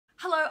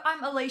Hello,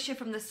 I'm Alicia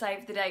from the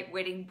Save the Date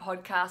Wedding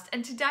podcast,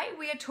 and today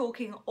we are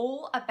talking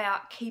all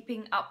about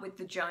keeping up with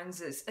the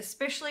Joneses,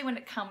 especially when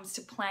it comes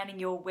to planning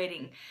your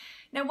wedding.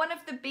 Now, one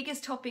of the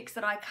biggest topics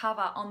that I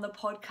cover on the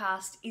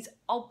podcast is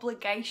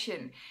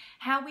obligation,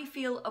 how we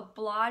feel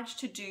obliged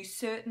to do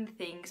certain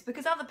things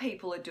because other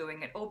people are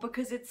doing it, or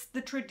because it's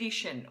the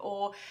tradition,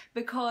 or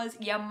because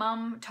your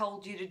mum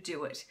told you to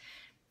do it.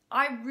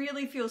 I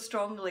really feel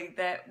strongly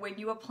that when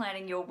you are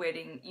planning your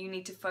wedding, you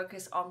need to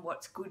focus on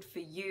what's good for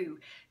you,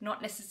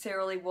 not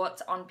necessarily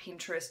what's on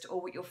Pinterest or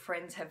what your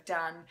friends have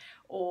done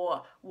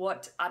or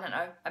what, I don't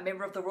know, a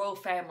member of the royal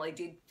family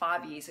did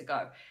 5 years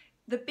ago.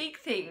 The big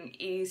thing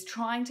is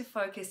trying to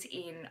focus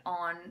in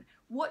on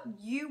what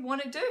you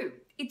want to do.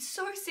 It's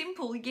so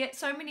simple, yet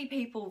so many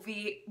people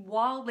veer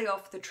wildly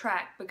off the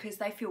track because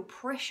they feel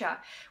pressure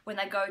when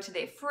they go to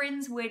their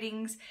friends'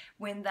 weddings,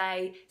 when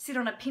they sit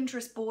on a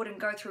Pinterest board and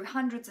go through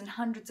hundreds and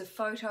hundreds of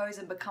photos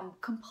and become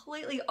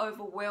completely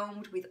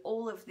overwhelmed with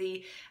all of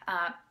the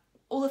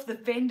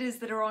vendors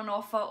that are on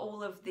offer,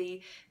 all of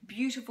the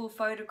beautiful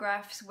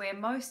photographs, where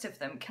most of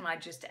them, can I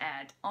just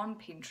add, on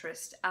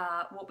Pinterest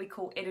are what we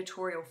call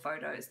editorial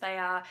photos. They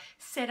are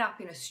set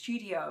up in a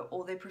studio,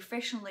 or they're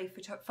professionally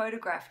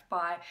photographed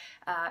by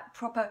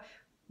proper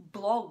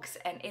blogs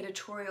and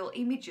editorial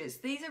images.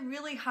 These are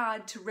really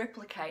hard to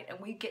replicate, and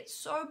we get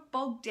so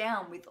bogged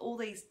down with all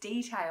these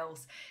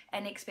details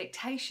and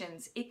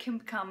expectations, it can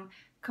become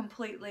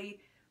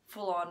completely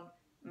full-on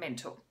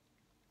mental.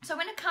 So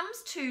when it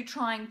comes to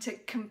trying to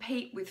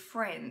compete with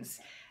friends,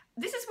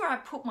 this is where I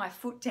put my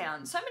foot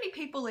down. So many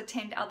people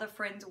attend other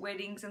friends'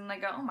 weddings and they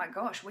go, oh my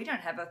gosh, we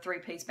don't have a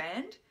three-piece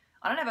band.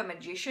 I don't have a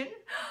magician.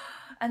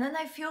 And then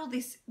they feel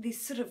this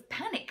sort of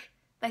panic.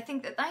 They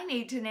think that they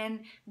need to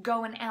then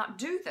go and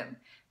outdo them.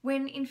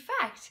 When in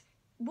fact,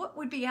 what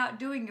would be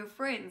outdoing your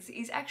friends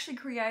is actually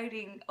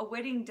creating a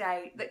wedding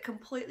day that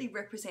completely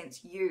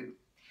represents you.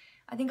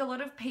 I think a lot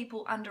of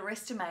people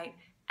underestimate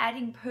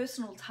adding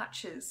personal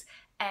touches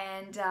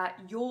and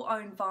your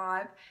own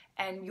vibe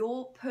and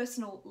your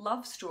personal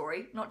love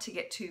story, not to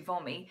get too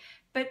vommy,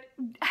 but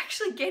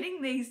actually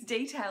getting these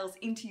details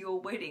into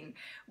your wedding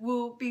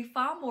will be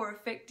far more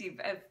effective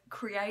at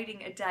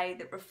creating a day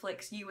that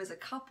reflects you as a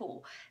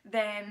couple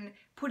than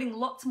putting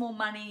lots more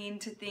money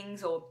into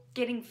things or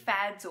getting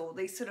fads or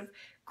these sort of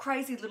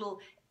crazy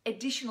little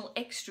additional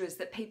extras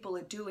that people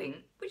are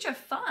doing, which are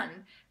fun,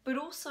 but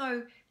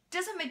also,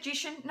 does a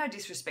magician, no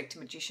disrespect to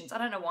magicians, I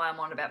don't know why I'm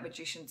on about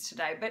magicians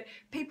today, but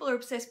people are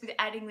obsessed with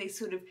adding these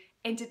sort of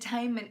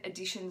entertainment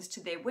additions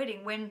to their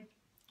wedding when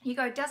you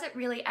go, does it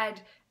really add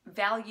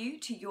value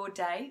to your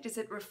day? Does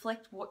it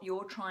reflect what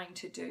you're trying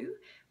to do?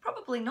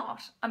 Probably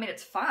not. I mean,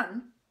 it's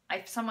fun.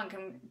 If someone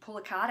can pull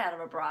a card out of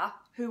a bra,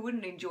 who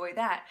wouldn't enjoy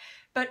that?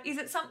 But is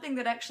it something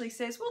that actually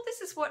says, well, this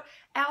is what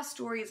our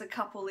story as a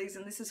couple is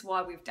and this is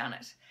why we've done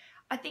it?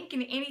 I think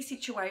in any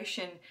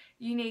situation,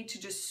 you need to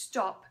just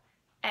stop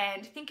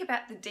and think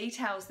about the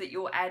details that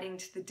you're adding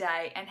to the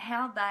day and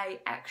how they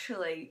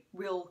actually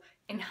will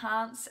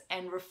enhance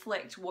and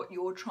reflect what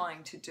you're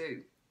trying to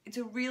do. It's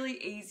a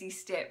really easy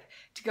step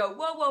to go,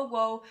 whoa, whoa,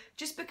 whoa,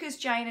 just because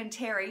Jane and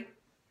Terry,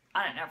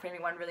 I don't know if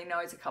anyone really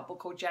knows a couple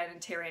called Jane and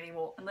Terry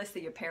anymore, unless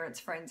they're your parents'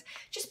 friends,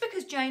 just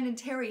because Jane and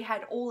Terry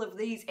had all of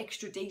these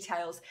extra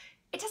details,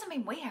 it doesn't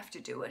mean we have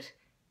to do it.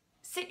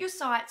 Set your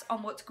sights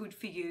on what's good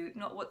for you,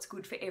 not what's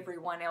good for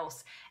everyone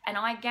else. And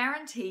I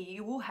guarantee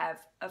you will have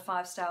a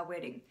 5-star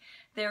wedding.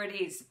 There it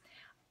is.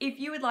 If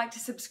you would like to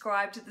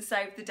subscribe to the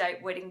Save the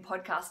Date Wedding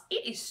podcast,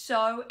 it is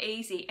so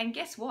easy. And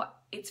guess what?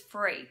 It's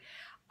free.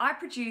 I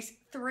produce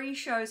 3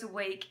 shows a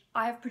week.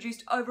 I have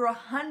produced over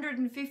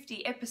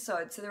 150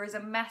 episodes, so there is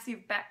a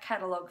massive back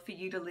catalogue for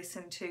you to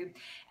listen to.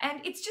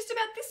 And it's just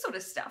about this sort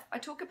of stuff. I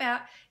talk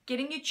about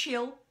getting you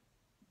chill,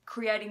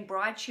 creating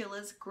bride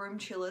chillers, groom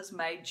chillers,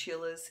 maid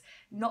chillers,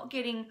 not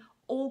getting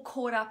all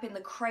caught up in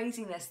the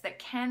craziness that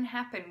can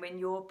happen when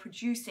you're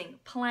producing,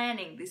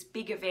 planning this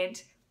big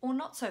event or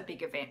not so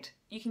big event.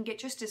 You can get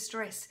just as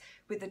stressed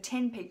with a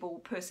 10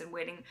 person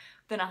wedding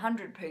than a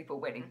 100 people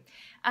wedding.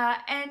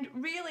 And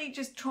really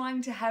just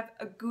trying to have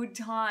a good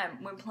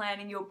time when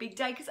planning your big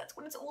day, because that's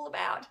what it's all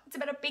about. It's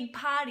about a big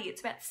party.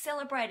 It's about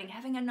celebrating,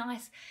 having a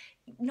nice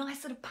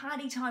sort of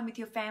party time with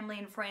your family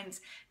and friends,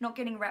 not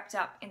getting wrapped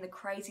up in the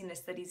craziness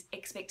that is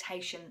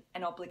expectation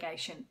and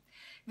obligation.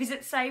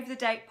 Visit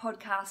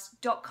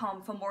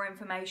SaveTheDatePodcast.com for more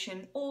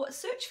information, or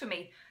search for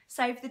me,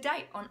 Save the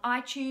Date, on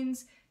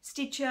iTunes,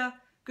 Stitcher,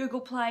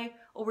 Google Play,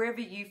 or wherever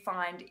you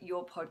find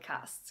your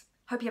podcasts.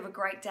 Hope you have a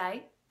great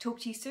day. Talk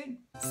to you soon.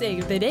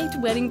 Save the Date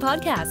Wedding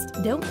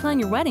Podcast. Don't plan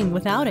your wedding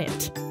without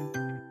it.